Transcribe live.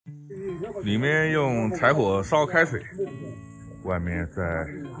里面用柴火烧开水，外面再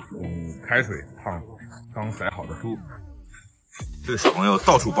用开水烫刚宰好的猪。这个小朋友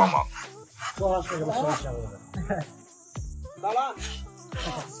到处帮忙。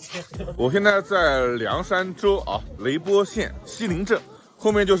我现在在凉山州雷波县西陵镇，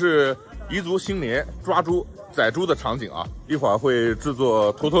后面就是彝族新年抓猪宰猪的场景啊，一会儿会制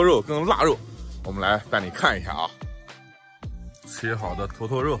作坨坨肉跟腊肉，我们来带你看一下啊。切好的坨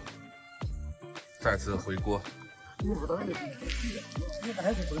坨肉再次回锅。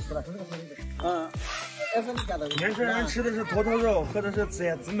年轻人吃的是坨坨肉，喝的是孜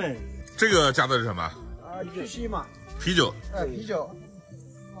然滋焖。这个加的是什么？去腥嘛。啤酒。啤酒。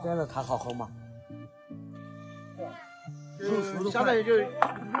这样子它好喝吗？相当于就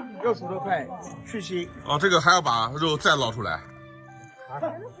肉熟得快，去腥。哦，这个还要把肉再捞出来。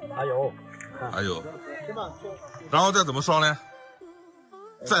还有。然后再怎么烧呢？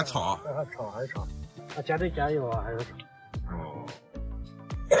再炒。还是炒。加点酱油啊，还是炒。哦。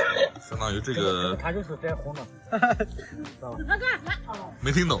相当于这个。它就是这样烘了。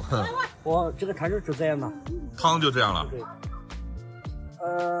没听懂。我这个汤就是这样的。汤就这样了。对。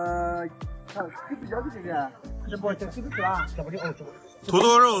坨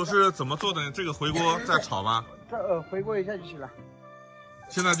坨肉是怎么做的？这个回锅再炒吗？回锅一下就行了。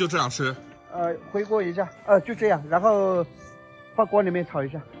现在就这样吃？回锅一下，就这样，然后放锅里面炒一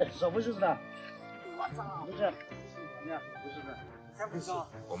下。不是的，我操，不是，不是的。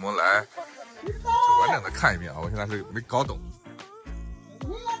我们来完整的看一遍啊！我现在是没搞懂，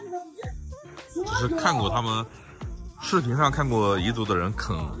只是看过他们视频上看过彝族的人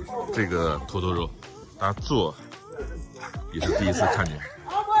啃这个坨坨肉，但做也是第一次看见。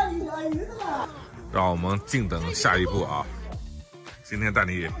让我们静等下一步啊！今天带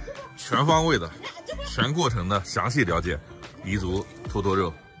你全方位的、全过程的详细了解彝族坨坨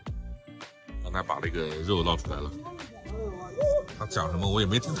肉。刚才把这个肉捞出来了，他讲什么我也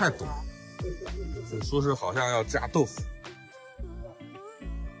没听太懂，说是好像要加豆腐。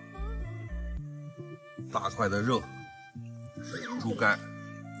大块的肉。猪肝，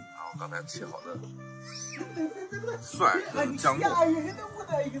然后刚才切好的蒜和姜末，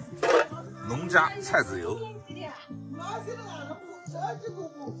农家菜籽油。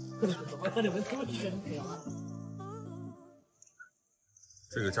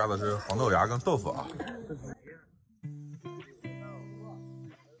这个加的是黄豆芽跟豆腐啊。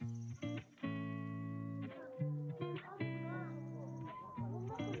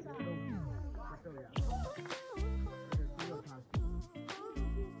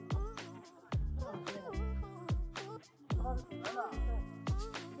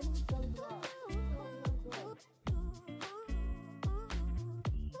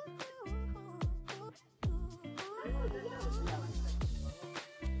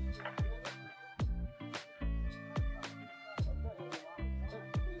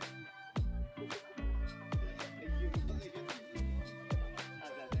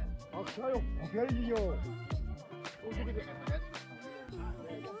哎呦，不便宜哟！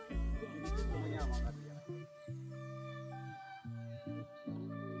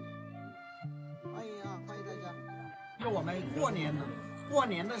欢迎啊，欢迎大家！就我们过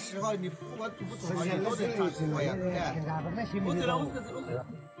年的时候，你不管煮不煮好，你都得抓锅呀，对不对？我知道。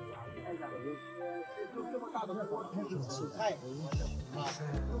用这么大的锅煮菜啊，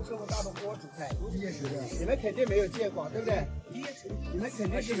用这么大的锅煮菜，你们肯定没有见过，对不对？你们肯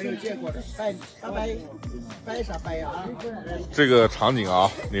定是没有见过的。掰啥掰呀？这个场景啊，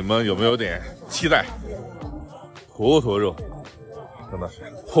你们有没有点期待？坨坨肉，真的是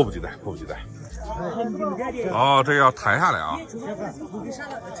迫不及待，迫不及待。哦，这个要弹下来啊！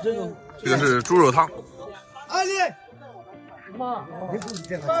这个是猪肉汤。阿丽。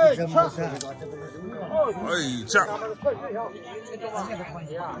哎，这样，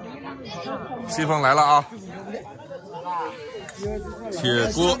气氛来了啊！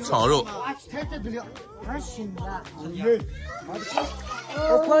铁锅炒肉，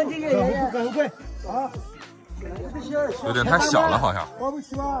有点太小了，好像。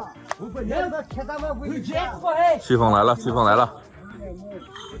气氛来了，气氛来了。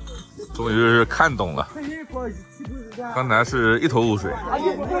终于是看懂了，刚才是一头雾水。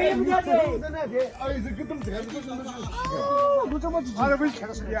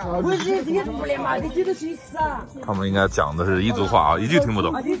他们应该讲的是彝族话啊，一句听不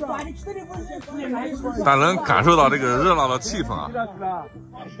懂，但能感受到这个热闹的气氛啊。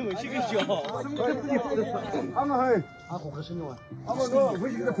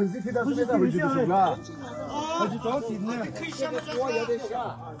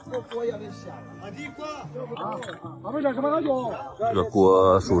这个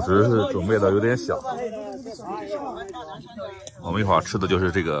锅属实是准备的有点小。我们一会儿吃的就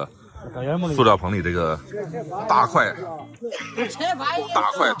是这个塑料盆里这个大块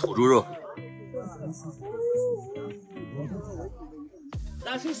土猪肉。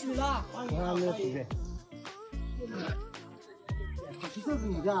拿手洗了，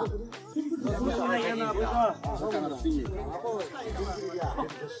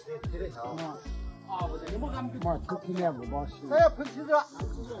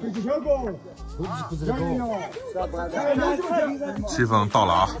气氛到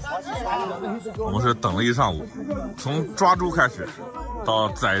了啊！我们是等了一上午，从抓猪开始，到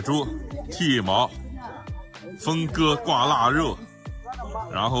宰猪、剃毛、分割挂腊肉，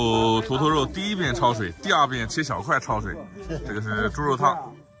然后坨坨肉第一遍焯水，第二遍切小块焯水。这个是猪肉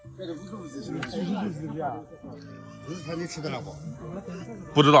汤。你吃得了不？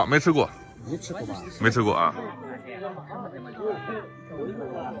不知道，没吃过。你吃过吧？没吃过啊。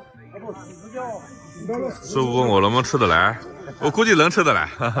师傅问我能不能吃得来，我估计能吃得来，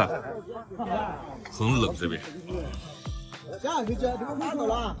哈哈。很冷这边。下去这个码头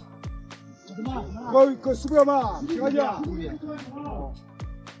了。搞10秒嘛，听下去。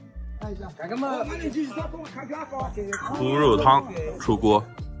看看嘛，猪肉汤出锅。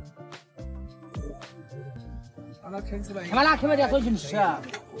看吧啦，看吧，点手进去吃。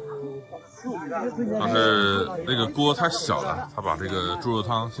但是那个锅太小了，他把这个猪肉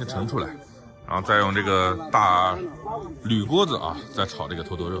汤先盛出来，然后再用这个大铝锅子啊，再炒这个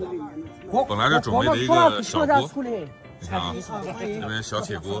坨坨肉。本来是准备的一个小锅，你看啊，这边小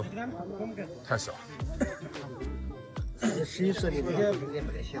铁锅太小。11岁的这个不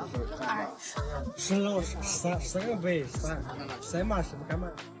得行，10个杯，3码10不干嘛？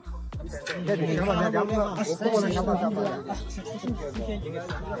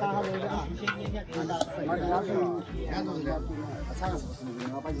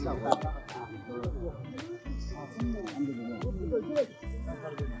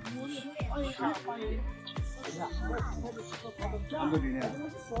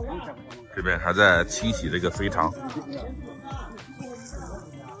这边还在清洗这个肥肠，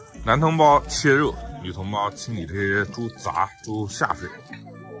男同胞切肉，女同胞清理这些猪杂、猪下水。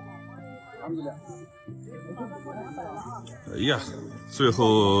哎呀，最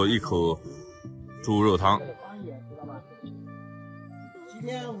后一口猪肉汤。今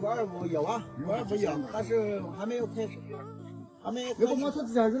天525有啊，525有，但是还没有开始，还没有开始。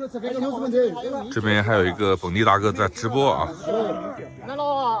这边还有一个本地大哥在直播啊！来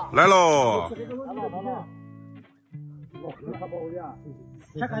喽！来喽！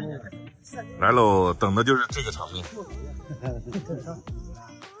来喽！等的就是这个场面。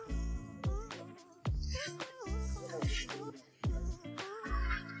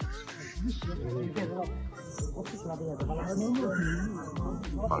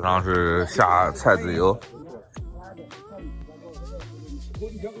马上是下菜籽油，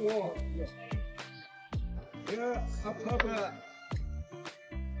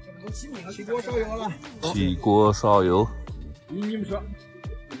起锅烧油了。起锅烧油。你们说？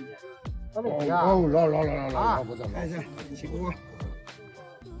老不走了。看一下，起锅。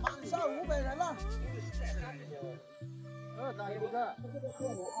马上500人了。600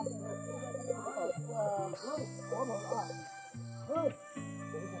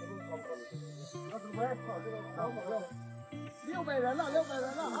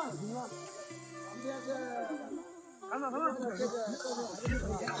人了啊！今天是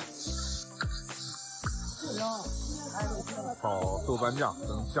炒豆瓣酱跟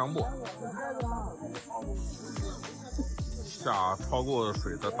姜末，下焯过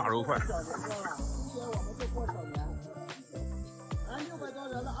水的大肉块。来600多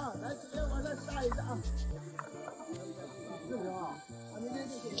人了啊！来，直接往这下一个啊！明天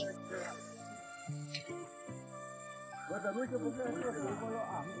就给我这东西不是做水锅肉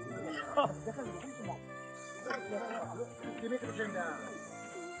啊！这还是东西嘛？这边这个真的。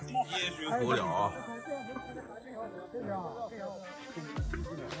烟熏火燎啊！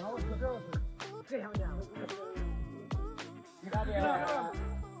这样的。你看这个。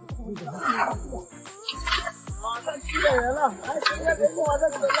马上700人了，来，今天给我往这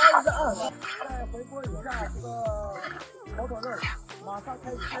里捞一下啊！再回锅一下这个坨坨肉，马上开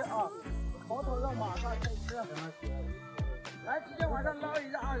吃啊！坨坨肉马上开吃。来，直接往上捞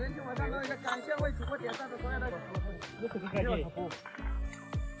一下啊！人群往上捞一下，感谢为主播点赞的所有的。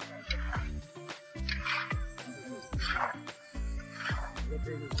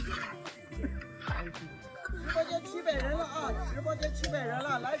直播间700人了啊！直播间700人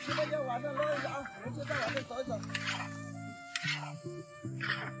了，来直播间往上捞一下啊！人群再往这走一走。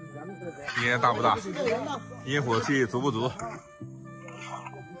烟大不大？烟火气足不足？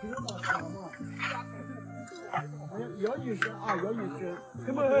有女士啊，有女士，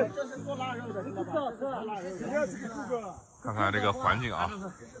这是做腊肉的，知道吧？做腊肉的。看看这个环境啊，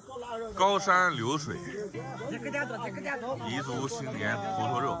高山流水，彝族新年坨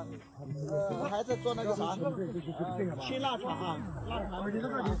坨肉。我还在做那个啥，青腊肠啊，腊肠。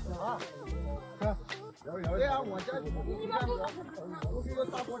对啊，我家都是一个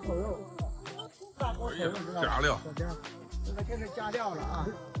大锅炒肉，大锅炒肉知道吧？加料。现在开始加料了啊，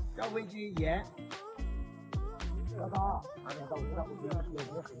加味精、盐。来，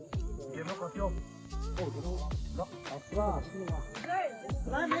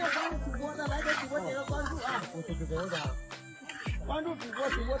没有关注主播的，来给主播点个关注啊！关注主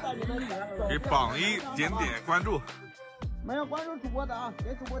播带你们走。给榜一点关注。没有关注主播的啊，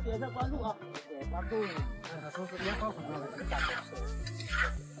给主播点一下关注啊！关注，都是烟花火烧的。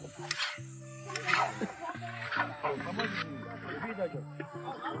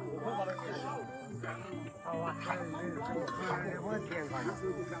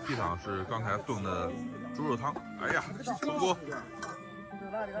地上是刚才炖的猪肉汤，哎呀，出锅，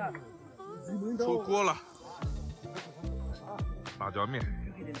出锅了，辣椒面。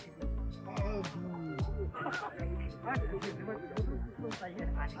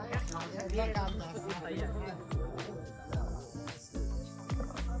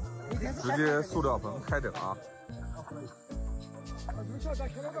直接塑料盆开整啊！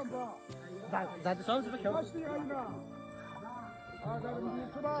咱上次不调。啊，咱们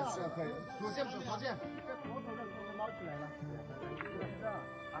吃吧。左键不是左键。这坨坨肉都捞起来了。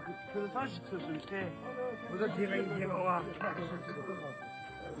吃啥是吃什么？不是提了一天了啊。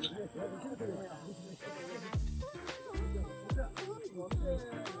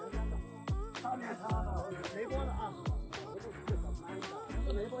雷波的啊，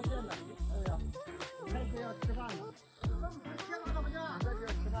雷波县的。哎呀，开始要吃饭了。这就要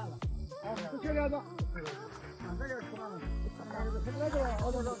吃饭了。好，不切两个。这就要吃饭了。那个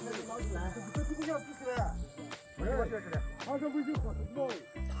好多肉开始捞起来。这不想吃的。我就是的。好像回去喝什么？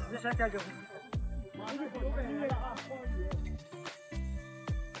你想解决？马上就900人了啊！鲍鱼。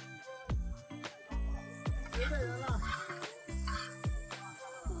900人了。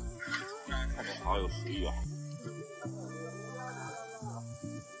看着好有食欲啊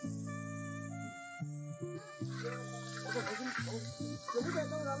！900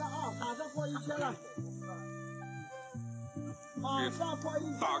多人了啊，马上破1000了。马上破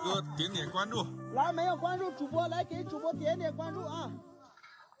1000。大哥点关注。来，没有关注主播，来给主播点关注啊！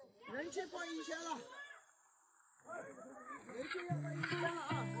人气破1000了，人气要破1000了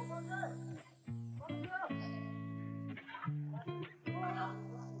啊！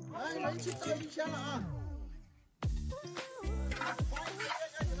来，人气到1000了啊！欢迎各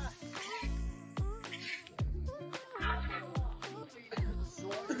位留言。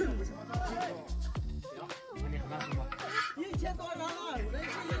1000多人了，人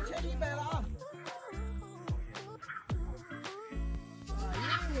气1100了啊！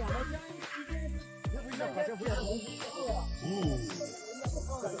因为我们家时间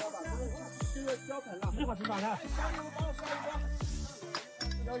这个标本了，这会吃啥呢？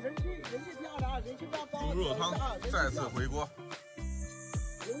人气漂亮啊，人气较高。猪肉汤再次回锅。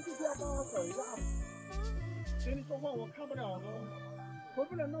人气较高，走一下啊！跟你说话我看不了的，回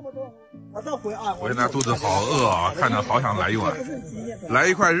不了那么多。马上回啊！我现在肚子好饿啊，看着好想来一碗，来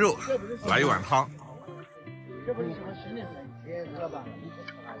一块肉，来一碗汤。这不是什么洗脸盆，知道吧？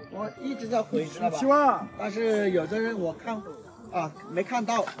我一直在回，知道吧？但是有的人我看啊没看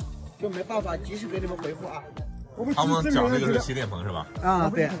到，就没办法及时给你们回复啊。他们讲这个是洗脸盆是吧？啊，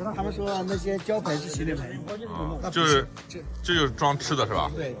对，他们说那些胶盆是洗脸盆，这就是装吃的是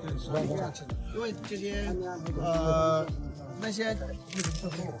吧？对，因为这些那些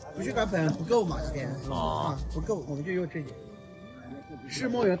不锈钢盆不够嘛，这边啊不够，我们就用这些。是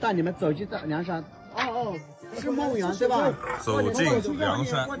梦游带你们走进凉山，是梦游对吧？走进凉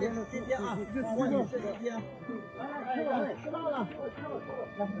山。今天啊，过年这几天，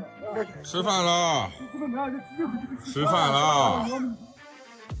吃饭了，吃饭了。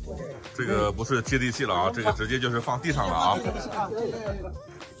这个不是接地气了啊，这个直接就是放地上了啊。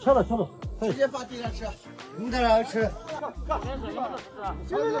吃了，直接放地上吃，你在哪吃？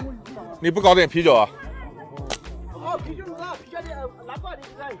你不搞点啤酒啊？啤酒啊，啤酒的拿过来你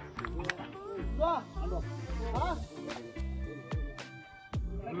看，是吧？啊？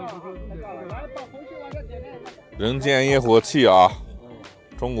人间烟火气啊，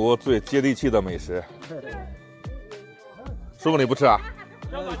中国最接地气的美食。师傅你不吃啊？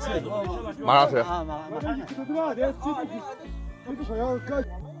马上吃。啊，马上吃。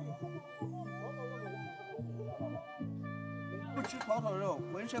不吃坨坨肉，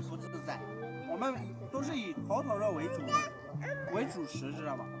浑身不自在。我们都是以坨坨肉为主食，知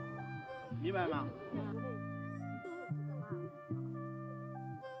道吗？明白吗？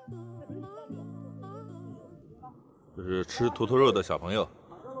这是吃坨坨肉的小朋友。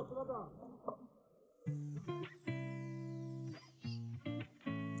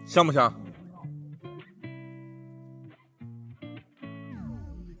香不香？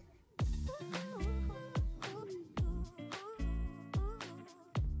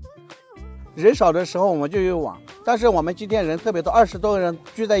人少的时候我们就有碗，但是我们今天人特别多，20多个人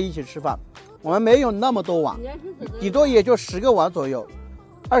聚在一起吃饭，我们没有那么多碗，顶多也就10个碗左右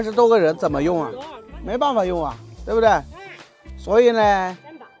，20多个人怎么用啊？没办法用啊，对不对？所以呢，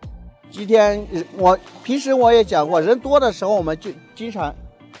今天平时我也讲过，人多的时候我们就经常，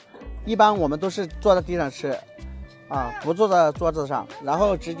一般我们都是坐在地上吃，啊，不坐在桌子上，然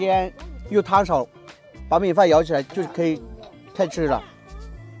后直接用汤勺把米饭舀起来就可以开吃了。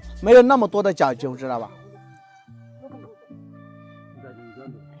没有那么多的讲究，知道吧？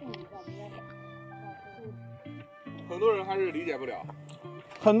很多人还是理解不了。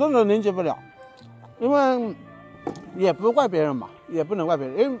很多人理解不了，因为也不怪别人嘛，也不能怪别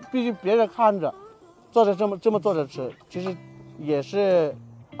人，因为毕竟别人看着坐着这么坐着吃，其实也是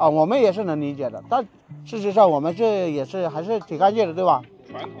啊，我们也是能理解的。但事实上，我们这也是还是挺干净的，对吧？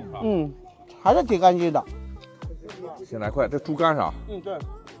传统啊。嗯，还是挺干净的。先来块这猪肝上。对。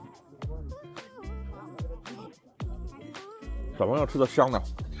小朋友吃的香的，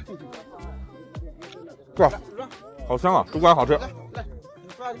哇，好香啊！猪肝好吃。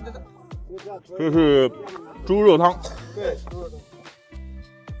这是猪肉汤。对。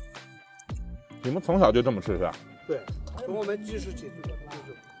你们从小就这么吃是吧？对，从我们记事起就是，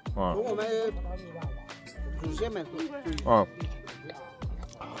从我们祖先们啊。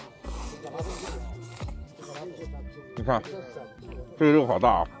你看，这个肉好大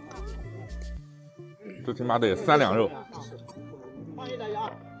啊，这起码得3两肉。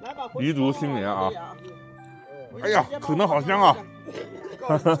彝族新年啊！哎呀，啃得好香啊！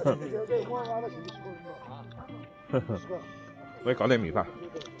我也搞点米饭。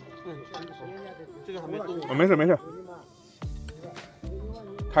这个还没动。没事没事，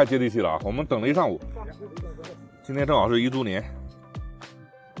太接地气了啊！我们等了一上午，今天正好是彝族年，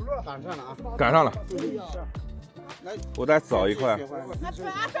赶上了啊！赶上了。我再找一块。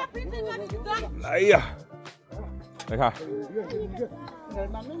哎呀，来看，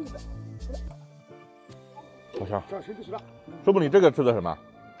好香。师傅，你这个吃的什么？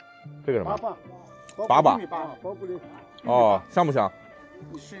这个什么？粑粑。哦，香不香？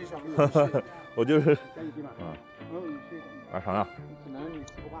你试一下。我就是，来尝尝。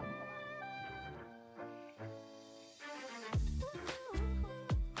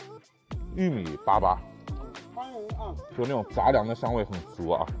玉米粑粑，就那种杂粮的香味很足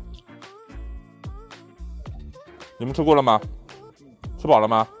啊。你们吃过了吗？吃饱了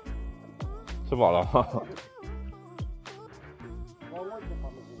吗？吃饱了。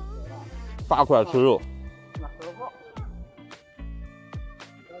大块吃肉，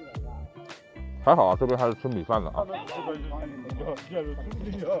还好啊，这边还是吃米饭的啊。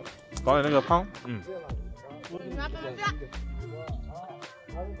搞点那个汤，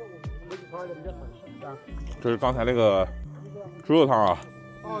这是刚才那个猪肉汤啊。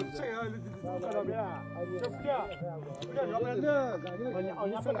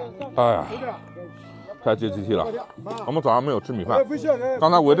哎呀，太接地气了。我们早上没有吃米饭，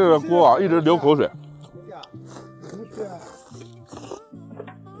刚才围着这锅啊一直流口水。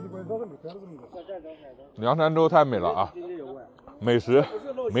凉山州太美了啊，美食、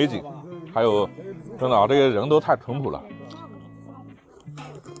美景，还有真的啊，这些人都太淳朴了。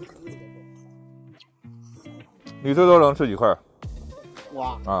你最多能吃几块？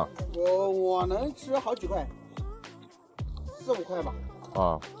我能吃好几块，4、5块吧。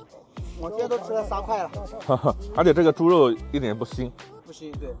啊，我今天都吃了3块了。而且这个猪肉一点也不腥。不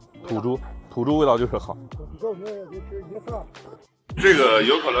腥，对。土猪味道就是好。这个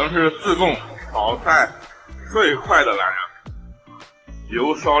有可能是自贡炒菜最快的男人。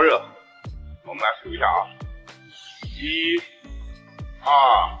油烧热，我们来数一下啊，1、2、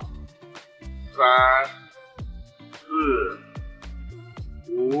3、4、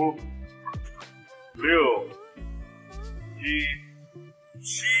5、6、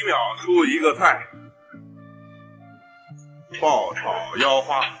7秒出一个菜。爆炒腰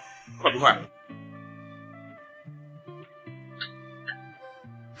花，快不快？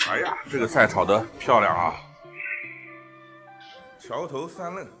哎呀，这个菜炒得漂亮啊！桥头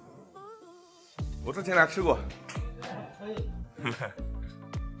三嫩，我之前来吃过。可以。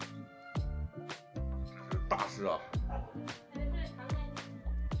大师啊！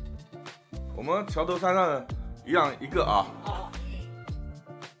我们桥头三嫩一样一个啊。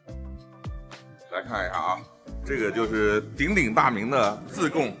来看一下啊，这个就是鼎鼎大名的自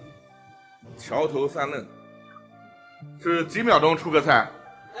贡桥头三嫩，是几秒钟出个菜？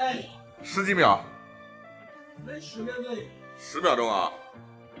哎，十几秒？没10秒内。10秒钟啊！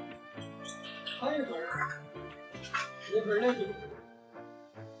还有一份的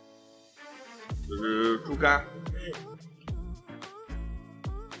这是猪肝。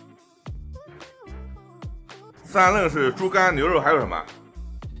三嫩是猪肝、牛肉，还有什么？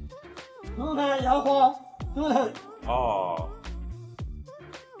猪肝、腰花、猪头。哦。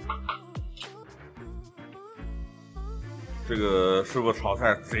这个师傅炒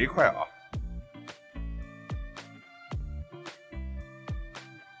菜贼快啊！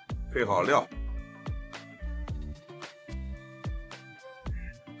配好料，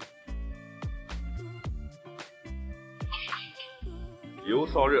油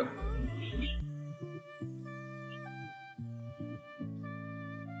烧热，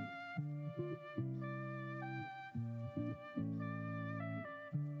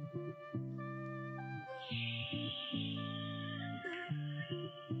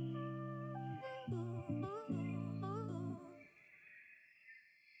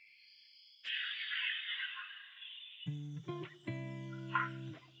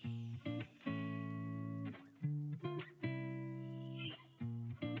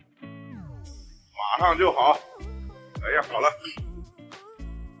马上就好。哎呀，好了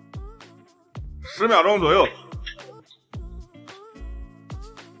，10秒钟左右。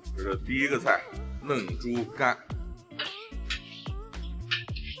这是第一个菜，嫩猪肝。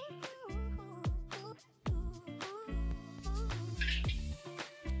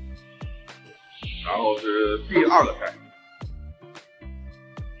然后是第2个菜，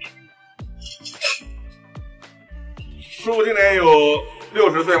师傅今年有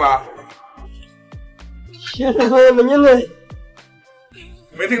60岁吗70岁没年龄。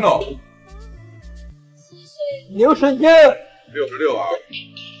没听懂。69。66啊。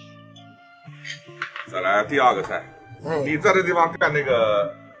再来第2个菜，你在这地方干那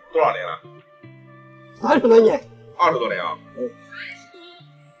个多少年了30多年。20多年啊。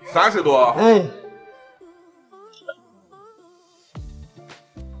30多。哎。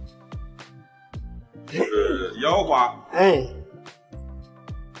是腰花。哎。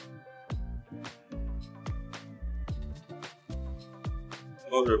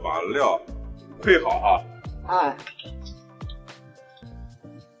都是把料配好啊。哎。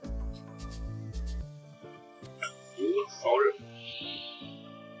油烧热。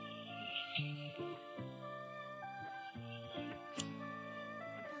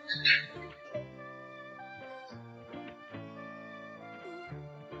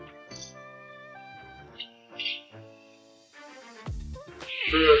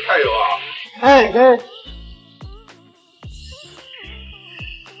是菜油啊。哎，对。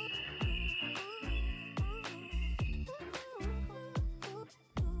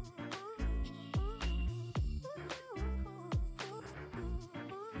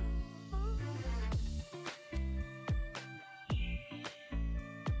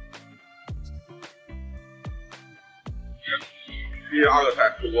第2个菜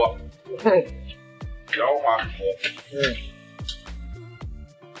火锅，腰花火锅。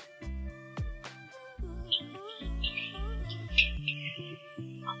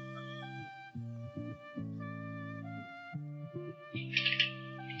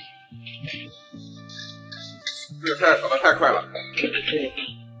这个菜炒得太快了。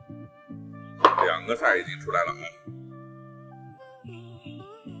2个菜已经出来了啊。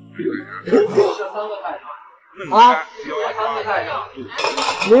3个菜啊，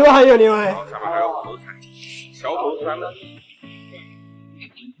另外还有另外。下面还有好多菜，桥头三嫩。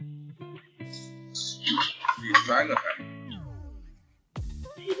第3个菜，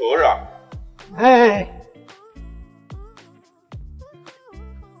猪头是吧？哎。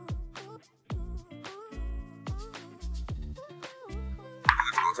这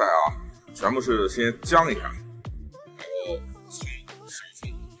个炒菜啊，全部是先姜一下，然后葱、小葱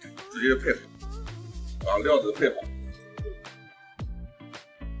直接配好。把料子配好，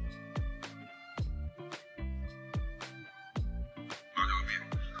辣椒面、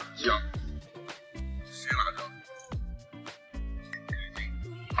姜、鲜辣椒。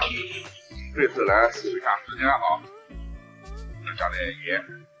这次来数一下时间啊，再加点盐，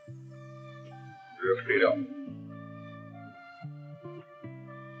这是配料，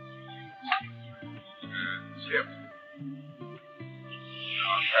这是芥末，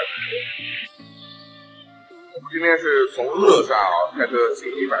今天是从乐山啊开车近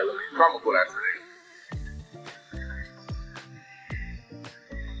100公里，专门过来吃这个。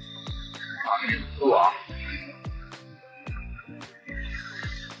不错啊，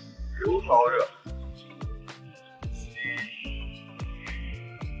油烧热。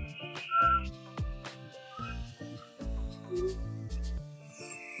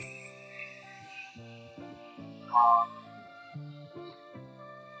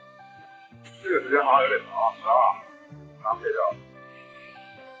这个时间好像有点长啊，拿配料。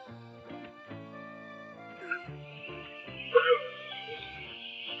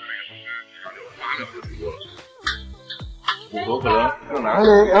8两就足够了，骨头可能更难吃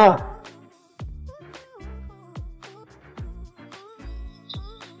啊。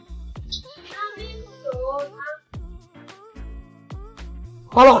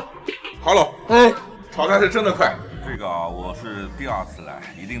好了，好了，哎，炒菜是真的快。这个啊，我是第2次来，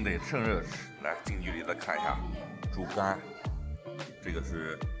一定得趁热吃。来，近距离的看一下猪肝，这个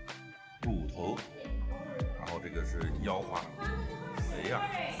是肚头，然后这个是腰花。哎呀，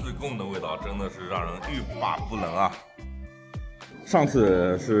自贡的味道真的是让人欲罢不能啊！上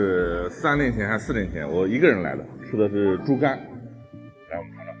次是3年前还是4年前，我一个人来的，吃的是猪肝。来，我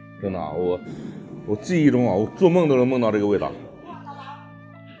们尝尝，真的啊，我记忆中啊，我做梦都能梦到这个味道。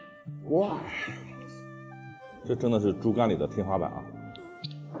哇，这真的是猪肝里的天花板啊！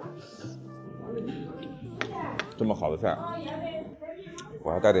这么好的菜，我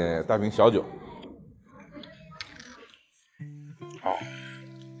还带瓶小酒。哦，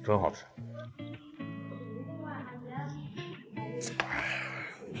真好吃。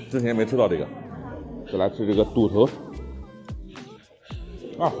之前没吃到这个，就来吃这个肚头。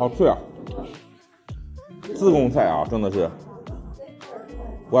啊，好脆啊！自贡菜啊，真的是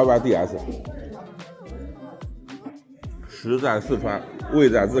YYDS。食在四川，味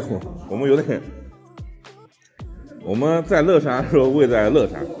在自贡。我们有点，我们在乐山说味在乐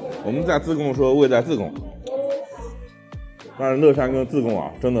山，我们在自贡说味在自贡。但是乐山跟自贡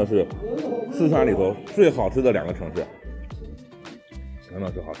啊，真的是四川里头最好吃的2个城市，真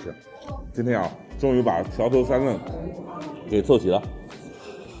的是好吃。今天啊，终于把桥头3嫩给凑齐了。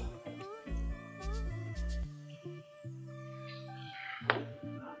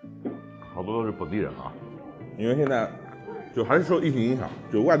好多都是本地人啊，因为现在就还是受疫情影响，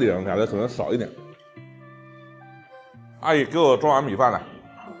就外地人来的可能少一点。阿姨，给我装碗米饭来，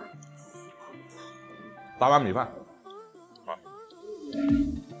打碗米饭。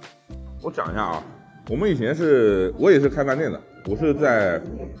我讲一下啊，我以前我也是开饭店的，我是在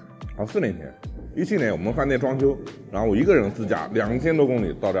4年前，17年我们饭店装修，然后我一个人自驾2000多公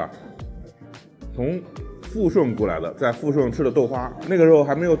里到这儿，从富顺过来的，在富顺吃的豆花，那个时候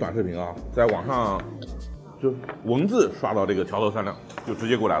还没有短视频啊，在网上就文字刷到这个桥头3嫩，就直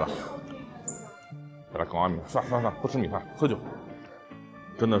接过来了。再来搞碗米，算，不吃米饭，喝酒，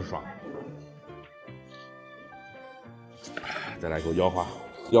真的是爽。再来一口腰花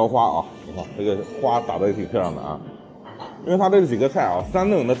啊！你看这个花打得也挺漂亮的啊。因为它这几个菜啊，3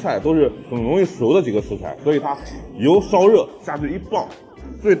嫩的菜都是很容易熟的几个食材，所以它油烧热下去一爆，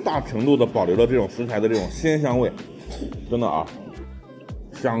最大程度的保留了这种食材的这种鲜香味。真的啊，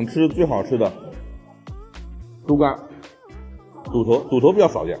想吃最好吃的猪肝、肚头比较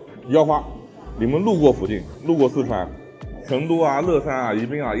少见，腰花，你们路过附近，路过四川、成都啊、乐山啊、宜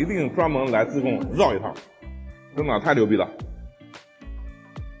宾啊，一定专门来自贡绕一趟，真的太牛逼了。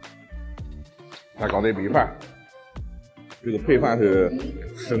再搞这米饭，这个配饭是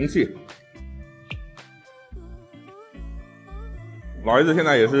神器。老爷子现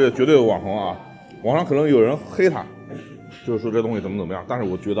在也是绝对的网红啊，网上可能有人黑他，就是说这东西怎么样，但是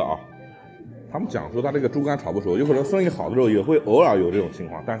我觉得啊，他们讲说他这个猪肝炒不熟，有可能生意好的时候也会偶尔有这种情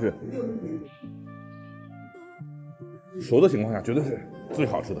况，但是熟的情况下绝对是最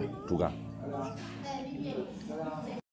好吃的猪肝。